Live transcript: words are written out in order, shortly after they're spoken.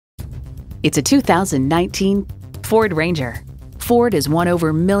It's a 2019 Ford Ranger. Ford has won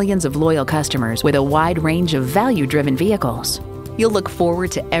over millions of loyal customers with a wide range of value-driven vehicles. You'll look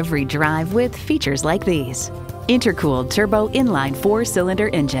forward to every drive with features like these: intercooled turbo inline 4-cylinder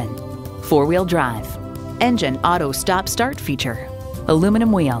engine, 4-wheel drive, engine auto stop-start feature,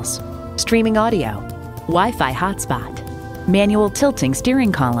 aluminum wheels, streaming audio, Wi-Fi hotspot, manual tilting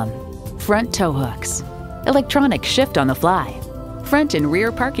steering column, front tow hooks, electronic shift on the fly, front and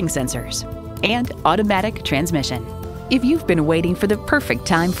rear parking sensors, and automatic transmission. If you've been waiting for the perfect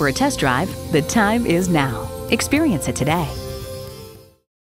time for a test drive, the time is now. Experience it today.